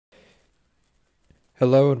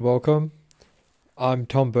Hello and welcome. I'm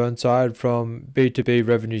Tom Burnside from B2B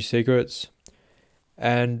Revenue Secrets,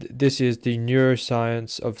 and this is the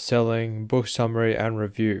Neuroscience of Selling book summary and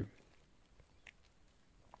review.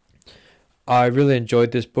 I really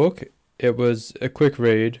enjoyed this book. It was a quick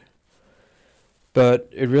read, but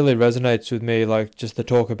it really resonates with me, like just the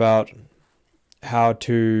talk about how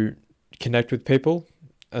to connect with people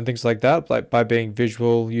and things like that, like by being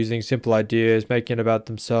visual, using simple ideas, making it about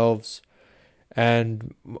themselves,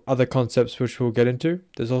 and other concepts which we'll get into.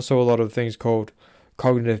 There's also a lot of things called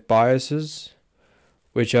cognitive biases,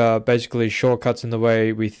 which are basically shortcuts in the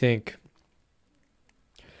way we think,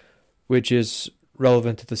 which is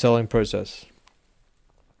relevant to the selling process.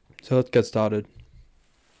 So let's get started.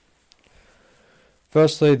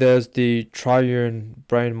 Firstly, there's the triune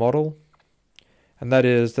brain model, and that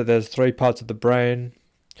is that there's three parts of the brain,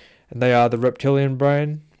 and they are the reptilian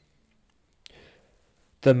brain,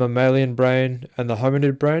 the mammalian brain, and the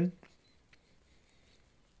hominid brain.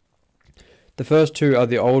 The first two are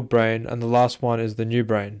the old brain, and the last one is the new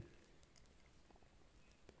brain.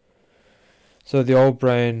 So the old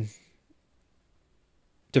brain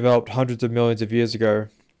developed hundreds of millions of years ago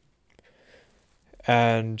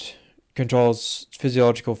and controls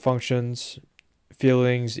physiological functions,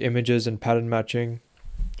 feelings, images, and pattern matching.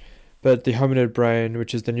 But the hominid brain,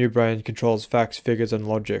 which is the new brain, controls facts, figures, and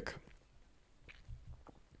logic.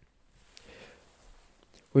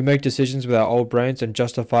 We make decisions with our old brains and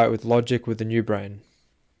justify it with logic with the new brain.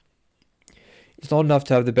 It's not enough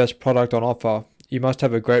to have the best product on offer. You must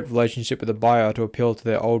have a great relationship with the buyer to appeal to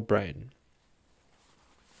their old brain.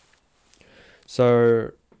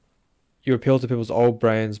 So you appeal to people's old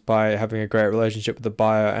brains by having a great relationship with the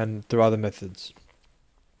buyer and through other methods.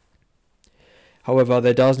 However,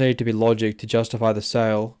 there does need to be logic to justify the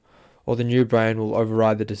sale, or the new brain will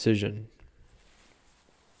override the decision.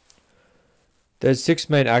 There's 6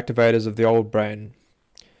 main activators of the old brain,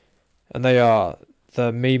 and they are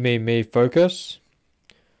the me focus,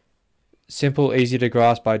 simple, easy to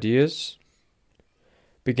grasp ideas,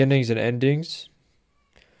 beginnings and endings,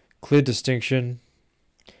 clear distinction,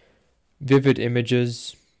 vivid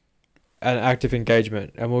images, and active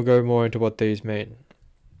engagement, and we'll go more into what these mean.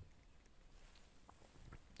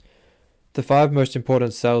 The 5 most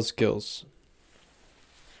important sales skills,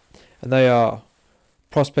 and they are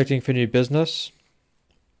prospecting for new business,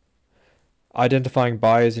 identifying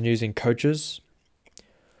buyers and using coaches,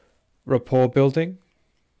 rapport building,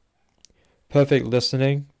 perfect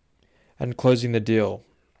listening, and closing the deal.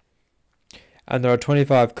 And there are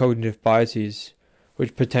 25 cognitive biases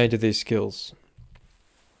which pertain to these skills.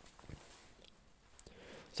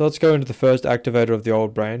 So let's go into the first activator of the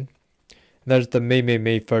old brain, and that is the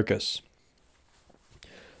me focus.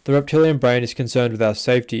 The reptilian brain is concerned with our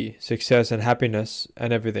safety, success, and happiness,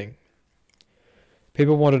 and everything.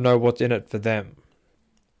 People want to know what's in it for them.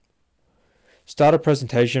 Start a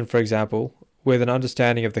presentation, for example, with an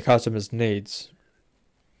understanding of the customer's needs.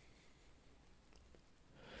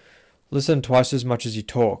 Listen twice as much as you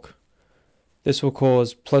talk. This will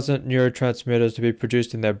cause pleasant neurotransmitters to be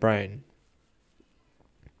produced in their brain.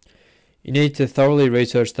 You need to thoroughly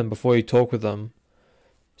research them before you talk with them,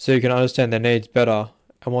 so you can understand their needs better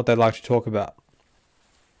and what they like to talk about.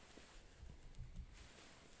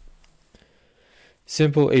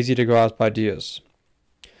 Simple, easy to grasp ideas.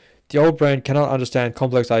 The old brain cannot understand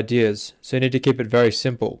complex ideas, so you need to keep it very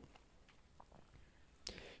simple.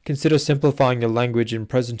 Consider simplifying your language in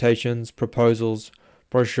presentations, proposals,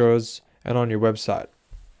 brochures, and on your website.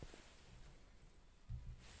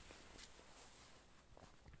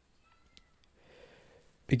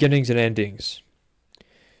 Beginnings and endings.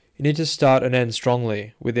 You need to start and end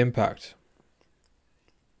strongly, with impact.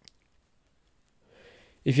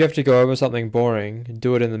 If you have to go over something boring,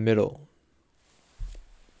 do it in the middle.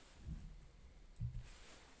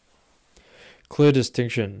 Clear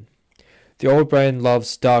distinction. The old brain loves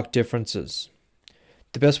stark differences.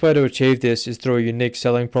 The best way to achieve this is through a unique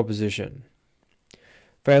selling proposition.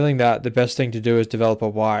 Failing that, the best thing to do is develop a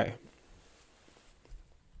why.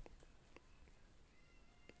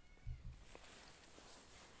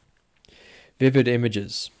 Vivid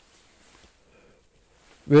images.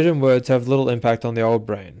 Written words have little impact on the old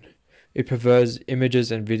brain. It prefers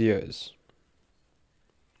images and videos.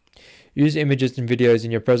 Use images and videos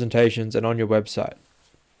in your presentations and on your website.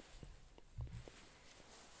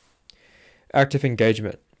 Active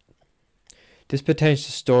engagement. This pertains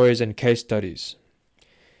to stories and case studies.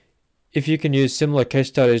 If you can use similar case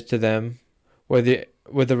studies to them where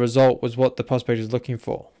the result was what the prospect is looking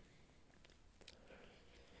for,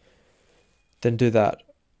 then do that.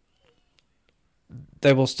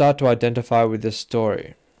 They will start to identify with this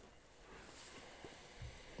story.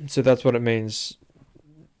 So that's what it means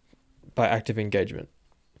by active engagement.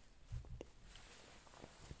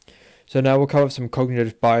 So now we'll cover some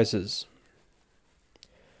cognitive biases.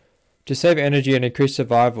 To save energy and increase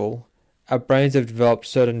survival, our brains have developed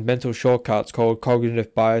certain mental shortcuts called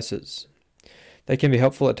cognitive biases. They can be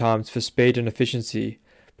helpful at times for speed and efficiency,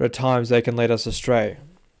 but at times they can lead us astray.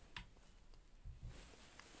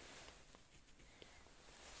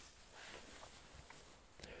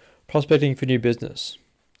 Prospecting for new business.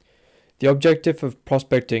 The objective of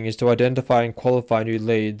prospecting is to identify and qualify new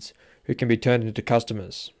leads who can be turned into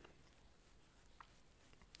customers.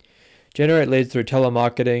 Generate leads through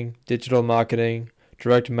telemarketing, digital marketing,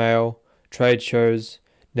 direct mail, trade shows,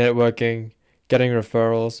 networking, getting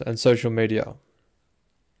referrals, and social media.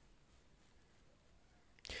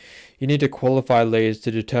 You need to qualify leads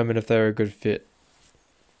to determine if they are a good fit.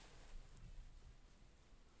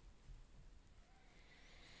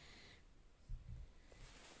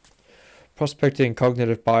 Prospecting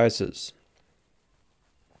cognitive biases.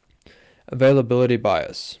 Availability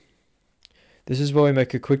bias. This is where we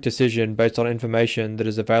make a quick decision based on information that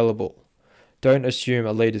is available. Don't assume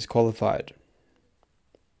a lead is qualified.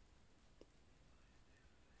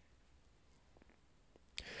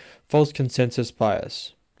 False consensus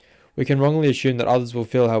bias. We can wrongly assume that others will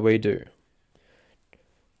feel how we do.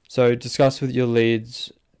 So discuss your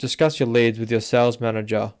leads with your sales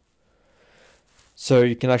manager so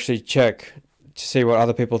you can actually check to see what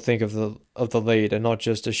other people think of the lead and not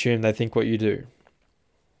just assume they think what you do.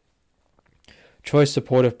 Choice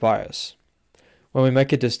supportive bias. When we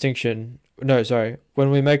make a decision, we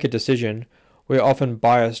are often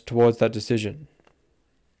biased towards that decision.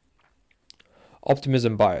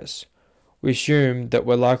 Optimism bias. We assume that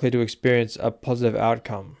we're likely to experience a positive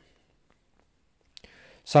outcome.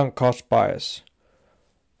 Sunk cost bias.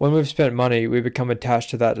 When we've spent money, we become attached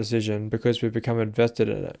to that decision because we've become invested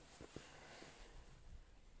in it.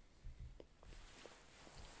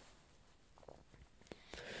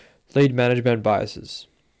 Lead management biases.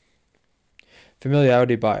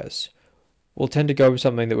 Familiarity bias. We'll tend to go with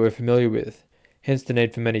something that we're familiar with, hence the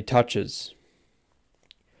need for many touches.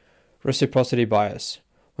 Reciprocity bias.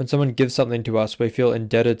 When someone gives something to us, we feel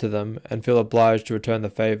indebted to them and feel obliged to return the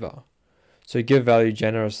favor. So give value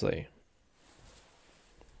generously.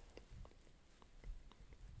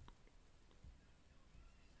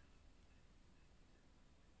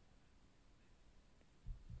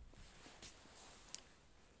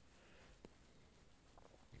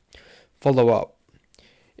 Follow up.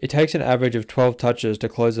 It takes an average of 12 touches to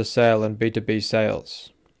close a sale in B2B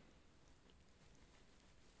sales.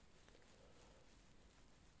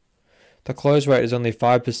 The close rate is only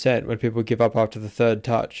 5% when people give up after the third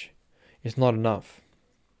touch. It's not enough.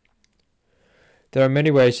 There are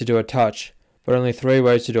many ways to do a touch, but only 3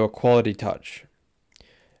 ways to do a quality touch.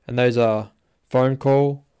 And those are phone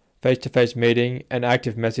call, face-to-face meeting, and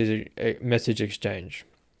active message exchange.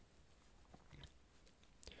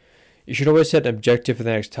 You should always set an objective for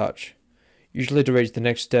the next touch, usually to reach the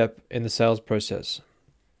next step in the sales process.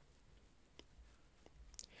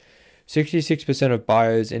 66% of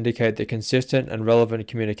buyers indicate that consistent and relevant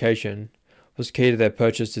communication was key to their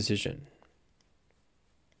purchase decision.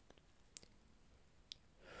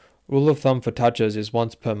 Rule of thumb for touches is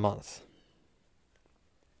once per month.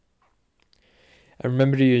 And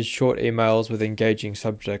remember to use short emails with engaging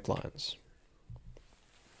subject lines.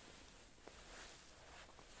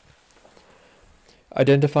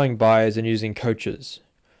 Identifying buyers and using coaches.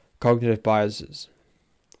 Cognitive biases.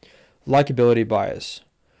 Likability bias.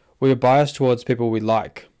 We are biased towards people we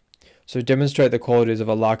like, so demonstrate the qualities of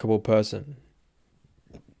a likable person.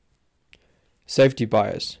 Safety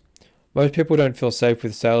bias. Most people don't feel safe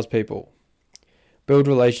with salespeople. Build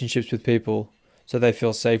relationships with people so they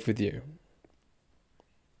feel safe with you.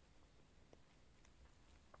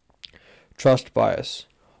 Trust bias.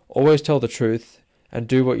 Always tell the truth and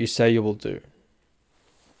do what you say you will do.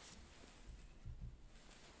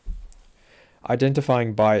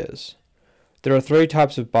 Identifying buyers. There are 3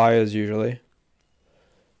 types of buyers usually.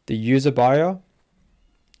 The user buyer,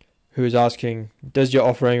 who is asking, does your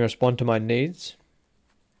offering respond to my needs?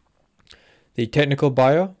 The technical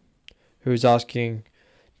buyer, who is asking,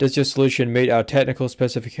 does your solution meet our technical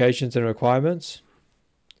specifications and requirements?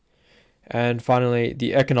 And finally,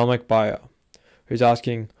 the economic buyer, who is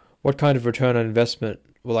asking, what kind of return on investment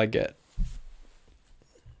will I get?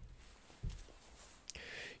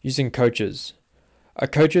 Using coaches. A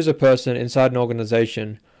coach is a person inside an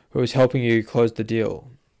organization who is helping you close the deal.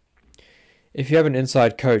 If you have an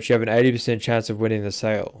inside coach, you have an 80% chance of winning the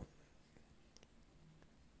sale.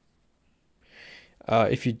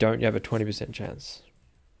 If you don't, you have a 20% chance.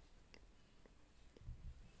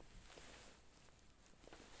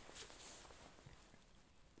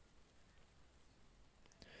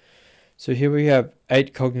 So here we have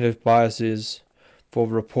 8 cognitive biases for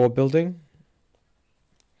rapport building.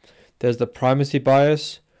 There's the primacy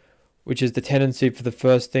bias, which is the tendency for the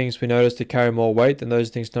first things we notice to carry more weight than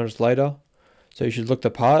those things noticed later. So you should look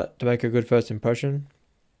the part to make a good first impression.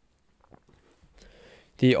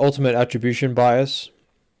 The ultimate attribution bias.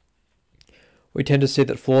 We tend to see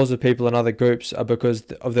that flaws of people in other groups are because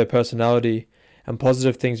of their personality, and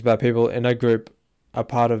positive things about people in a group are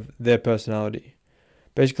part of their personality.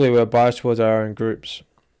 Basically, we're biased towards our own groups.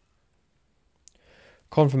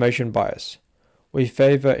 Confirmation bias. We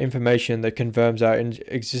favor information that confirms our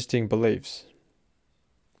existing beliefs.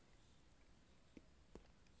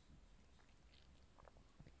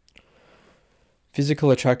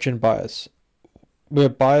 Physical attraction bias. We're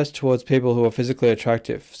biased towards people who are physically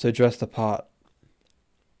attractive, so dress the part.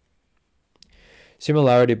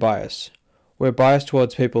 Similarity bias. We're biased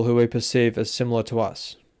towards people who we perceive as similar to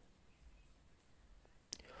us.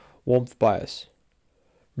 Warmth bias.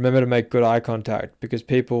 Remember to make good eye contact because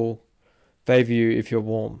people favor you if you're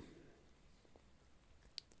warm.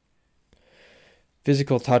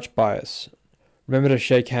 Physical touch bias. Remember to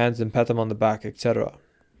shake hands and pat them on the back, etc.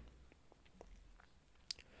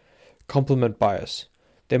 Compliment bias.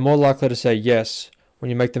 They're more likely to say yes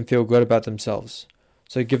when you make them feel good about themselves,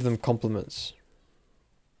 so give them compliments.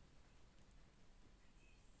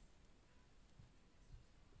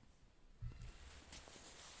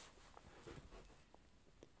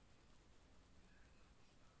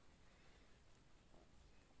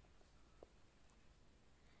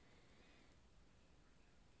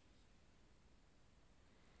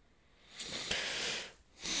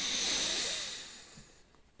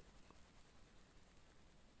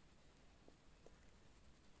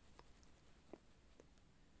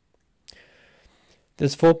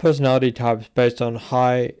 There's 4 personality types based on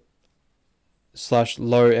high/low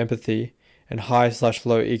empathy and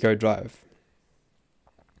high/low ego drive.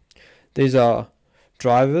 These are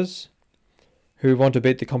drivers who want to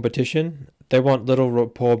beat the competition. They want little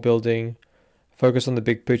rapport building, focus on the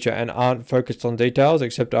big picture, and aren't focused on details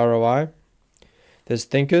except ROI. There's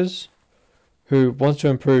thinkers who want to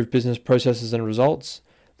improve business processes and results.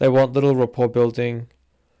 They want little rapport building,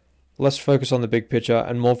 less focus on the big picture,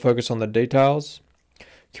 and more focus on the details.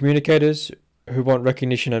 Communicators who want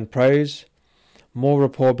recognition and praise, more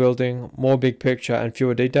rapport building, more big picture, and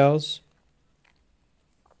fewer details.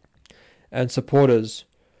 And supporters,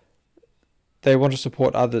 they want to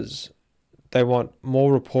support others. They want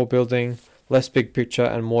more rapport building, less big picture,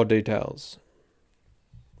 and more details.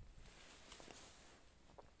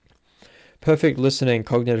 Perfect listening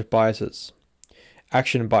cognitive biases.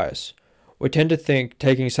 Action bias. We tend to think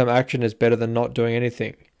taking some action is better than not doing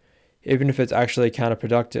anything, even if it's actually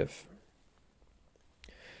counterproductive.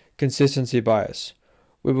 Consistency bias.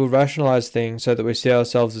 We will rationalize things so that we see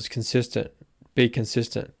ourselves as consistent. Be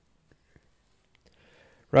consistent.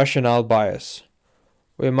 Rationale bias.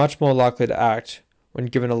 We are much more likely to act when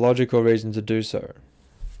given a logical reason to do so.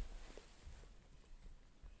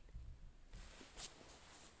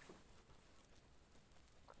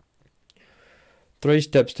 Three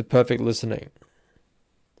steps to perfect listening.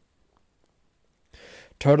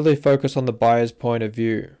 Totally focus on the buyer's point of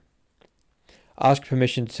view. Ask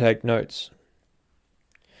permission to take notes.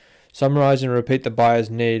 Summarize and repeat the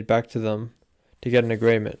buyer's need back to them to get an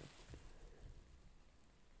agreement.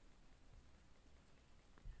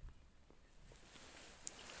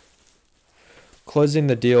 Closing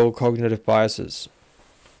the deal cognitive biases.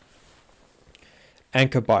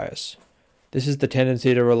 Anchor bias. This is the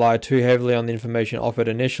tendency to rely too heavily on the information offered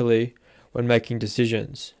initially when making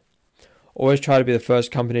decisions. Always try to be the first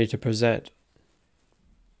company to present.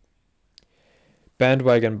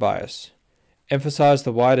 Bandwagon bias. Emphasize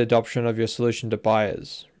the wide adoption of your solution to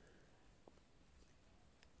buyers.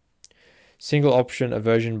 Single option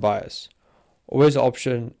aversion bias. Always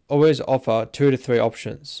offer 2 to 3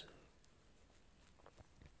 options.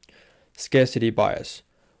 Scarcity bias.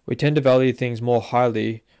 We tend to value things more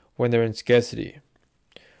highly when they're in scarcity.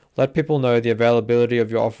 Let people know the availability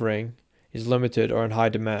of your offering is limited or in high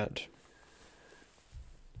demand.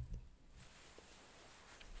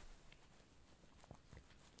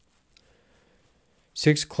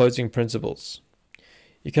 Six closing principles.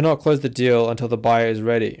 You cannot close the deal until the buyer is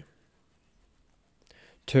ready.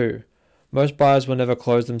 2. Most buyers will never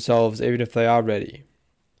close themselves even if they are ready.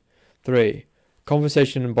 3.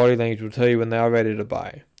 Conversation and body language will tell you when they are ready to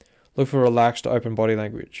buy. Look for relaxed, open body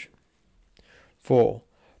language. 4.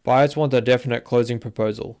 Buyers want a definite closing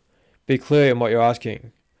proposal. Be clear in what you're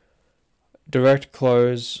asking. Direct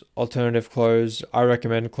close, alternative close, I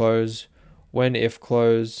recommend close, when if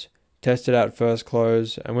close, test it out first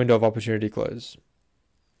close, and window of opportunity close.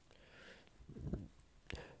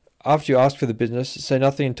 After you ask for the business, say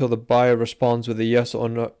nothing until the buyer responds with a yes or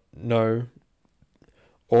no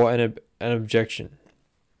or an objection.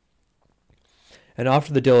 And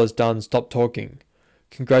after the deal is done, stop talking.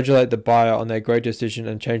 Congratulate the buyer on their great decision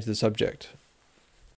and change the subject.